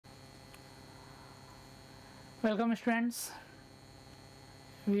Welcome students,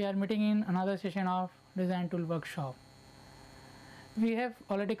 we are meeting in another session of design tool workshop. We have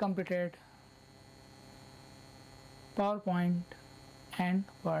already completed PowerPoint and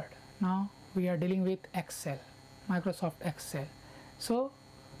Word. Now we are dealing with Excel, Microsoft Excel. So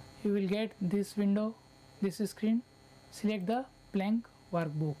you will get this window, this screen, select the blank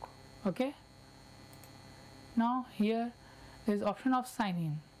workbook. Okay, now here there is option of sign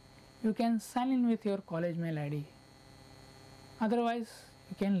in. You can sign in with your college mail ID, otherwise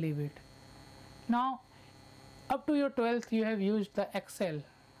you can leave it. Now up to your 12th you have used the Excel.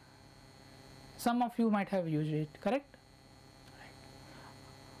 Some of you might have used it, correct?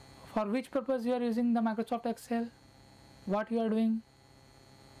 For which purpose you are using the Microsoft Excel? What you are doing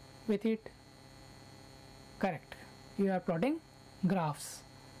with it? Correct, you are plotting graphs,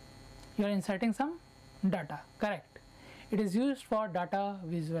 you are inserting some data, correct? It is used for data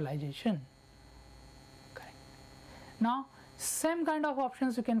visualization, correct? Now same kind of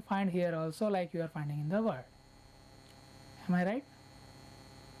options you can find here also, like you are finding in the Word. Am I right?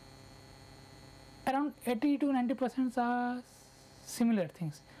 Around 80 to 90% are similar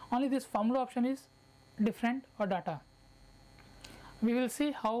things, only this formula option is different or data. We will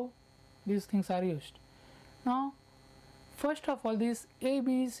see how these things are used. Now first of all, this A,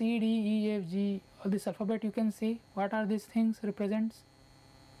 B, C, D, E, F, G, all this alphabet, you can see what are these things represents.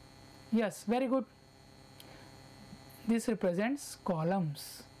 Yes, very good. This represents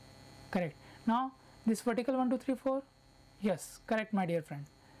columns, correct? Now this vertical 1, 2, 3, 4, yes, correct my dear friend.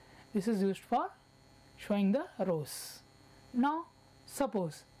 This is used for showing the rows. Now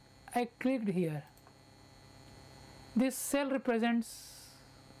suppose I clicked here, this cell represents,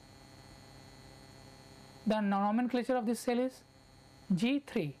 the nomenclature of this cell is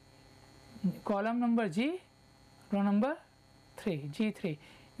G3, column number G, row number 3, G3.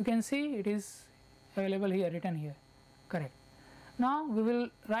 You can see it is available here, written here, correct? Now we will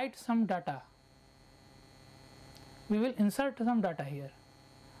write some data, we will insert some data here.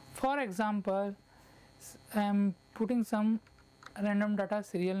 For example, I am putting some random data,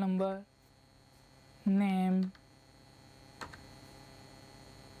 serial number, name,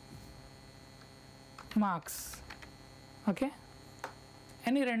 marks, okay?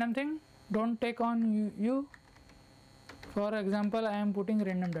 Any random thing, don't take on you. For example, I am putting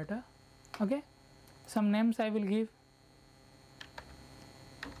random data, okay? Some names I will give.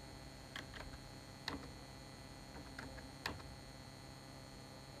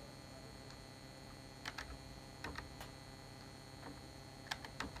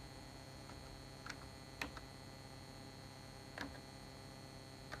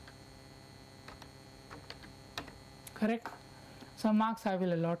 Correct? Some marks I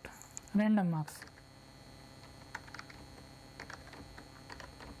will allot, random marks.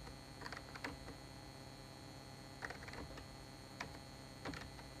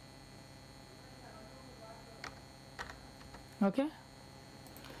 Okay?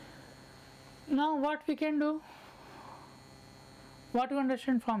 Now what we can do, what you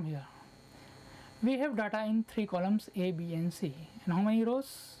understand from here? We have data in 3 columns A, B and C. And how many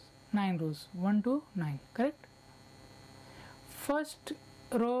rows? 9 rows, 1 to 9, correct? First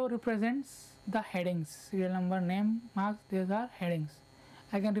row represents the headings, serial number, name, marks, these are headings.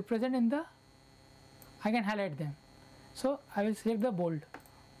 I can represent in the, I can highlight them. So I will select the bold,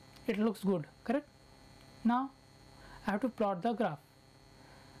 it looks good, correct? Now I have to plot the graph.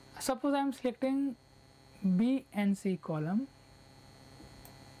 Suppose I am selecting B and C column,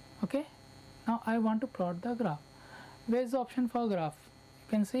 okay? Now I want to plot the graph. Where is the option for graph?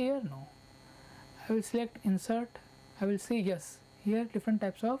 You can see here, no. I will select insert, I will say yes, here different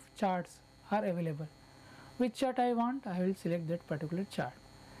types of charts are available. Which chart I want, I will select that particular chart.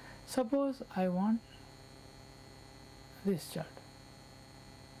 Suppose I want this chart,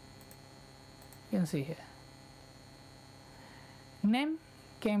 you can see here. Name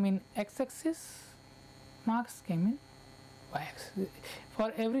came in x-axis, marks came in y-axis.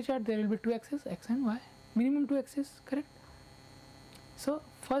 For every chart there will be 2 axes, x and y, minimum 2 axes, correct? So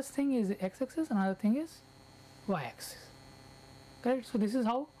first thing is x-axis, another thing is y-axis, correct? So this is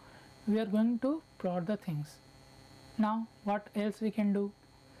how we are going to plot the things. Now what else we can do?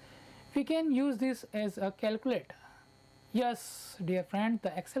 We can use this as a calculator. Yes dear friend,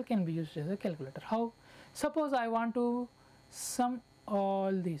 the Excel can be used as a calculator. How? Suppose I want to sum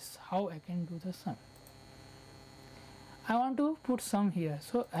all this, how I can do the sum? I want to put sum here,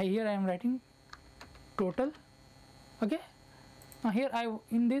 so here I am writing total, okay? Now here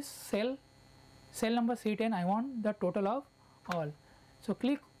in this cell number C10, I want the total of all. So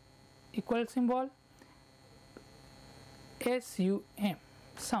click equal symbol, SUM,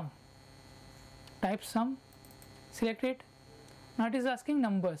 sum, type sum, select it. Now it is asking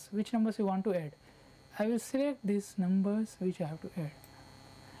numbers, which numbers you want to add. I will select these numbers which I have to add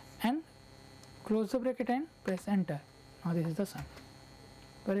and close the bracket and press enter. Now this is the sum.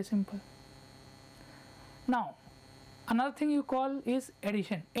 Very simple. Now another thing you call is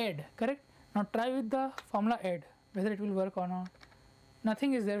addition, add, correct? Now try with the formula add, whether it will work or not.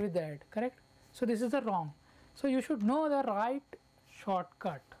 Nothing is there with the add, correct? So this is the wrong. So you should know the right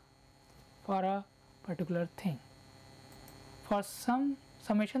shortcut for a particular thing. For some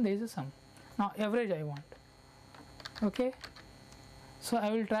summation there is a sum. Now average I want. Okay. So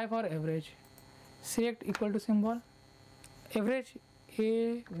I will try for average. Select equal to symbol. Average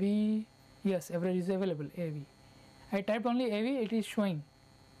AV. Yes, average is available. AV. I typed only AV. It is showing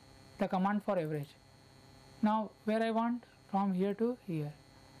the command for average. Now where I want, from here to here.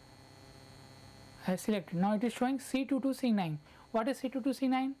 I selected. Now it is showing C2 to C9. What is C2 to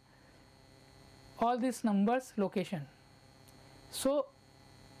C9? All these numbers location. So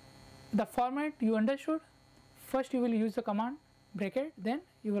the format you understood. First you will use the command bracket, then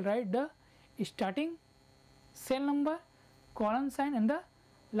you will write the starting cell number, colon sign and the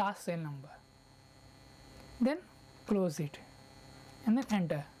last cell number. Then close it and then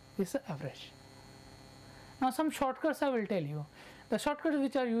enter. This is the average. Now some shortcuts I will tell you. The shortcuts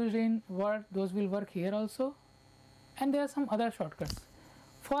which are used in Word, those will work here also, and there are some other shortcuts.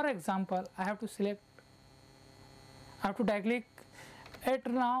 For example, I have to select, I have to right click at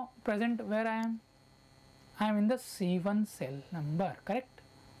now present where I am in the C1 cell number, correct?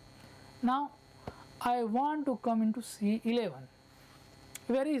 Now I want to come into C11.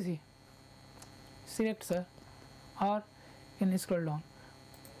 Very easy. Select sir, or you can scroll down.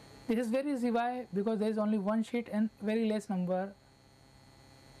 This is very easy. Why? Because there is only one sheet and very less number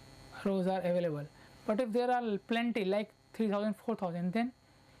rows are available. But if there are plenty like 3000, 4000, then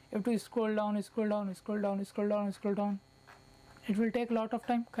you have to scroll down, scroll down, scroll down, scroll down, scroll down. It will take a lot of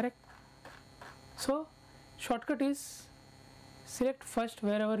time, correct? So shortcut is select first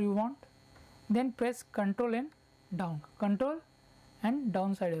wherever you want, then press Ctrl and down, Ctrl and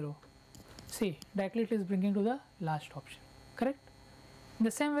down side arrow. See, directly it is bringing to the last option, correct? In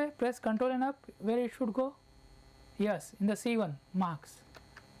the same way, press Ctrl and up where it should go. Yes, in the C1 marks,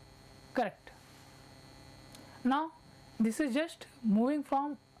 correct. Now this is just moving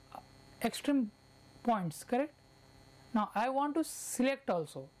from extreme points, correct? Now I want to select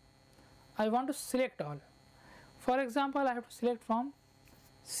also. I want to select all. For example, I have to select from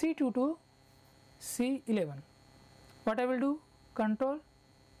C2 to C11. What I will do? Control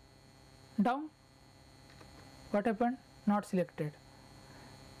down. What happened? Not selected.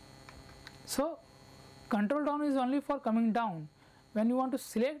 So control down is only for coming down. When you want to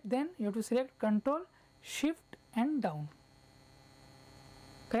select, then you have to select Control, Shift and down.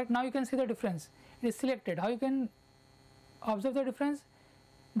 Correct? Now you can see the difference. It is selected. How you can observe the difference?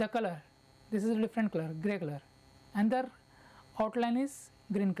 The color. This is a different color, gray color, and the outline is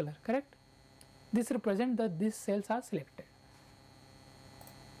green color, correct? This represents that these cells are selected.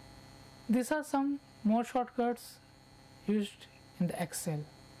 These are some more shortcuts used in the Excel,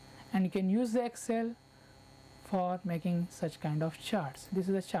 and you can use the Excel for making such kind of charts. This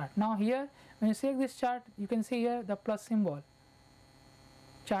is the chart. Now here when you select this chart, you can see here the plus symbol,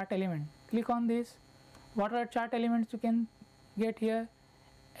 chart element. Click on this. What are chart elements you can get here?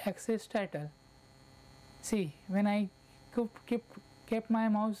 Axis title. See, when I kept my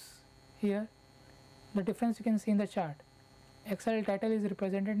mouse here, the difference you can see in the chart. Excel title is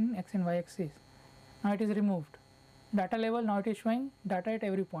represented in X and Y axis. Now it is removed. Data level, now it is showing data at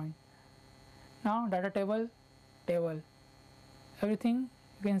every point. Now data table, everything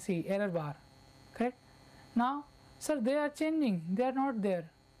you can see, error bar, correct? Now sir, they are changing, they are not there.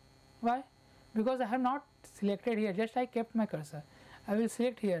 Why? Because I have not selected here, just I kept my cursor. I will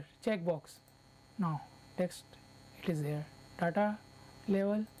select here, checkbox. Now text, it is there. Data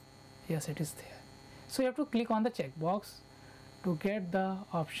level, yes, it is there. So you have to click on the checkbox to get the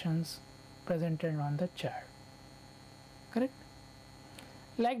options presented on the chart, correct?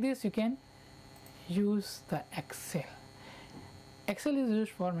 Like this you can use the Excel. Excel is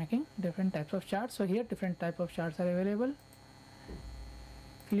used for making different types of charts. So here different type of charts are available.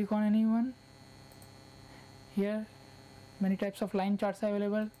 Click on any one. Here many types of line charts are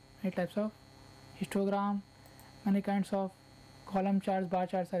available, many types of histogram, many kinds of column charts, bar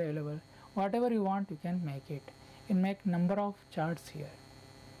charts are available. Whatever you want you can make it. You can make number of charts here.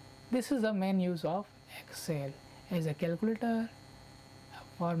 This is the main use of Excel as a calculator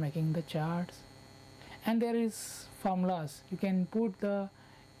for making the charts. And there is formulas. You can put the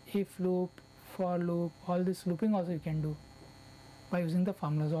if loop, for loop, all this looping also you can do by using the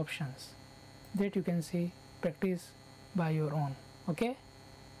formulas options that you can see practice by your own. Okay,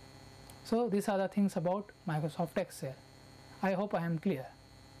 so these are the things about Microsoft Excel. I hope I am clear.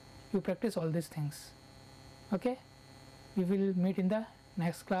 You practice all these things. Okay, we will meet in the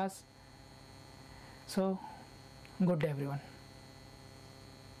next class. So good day everyone.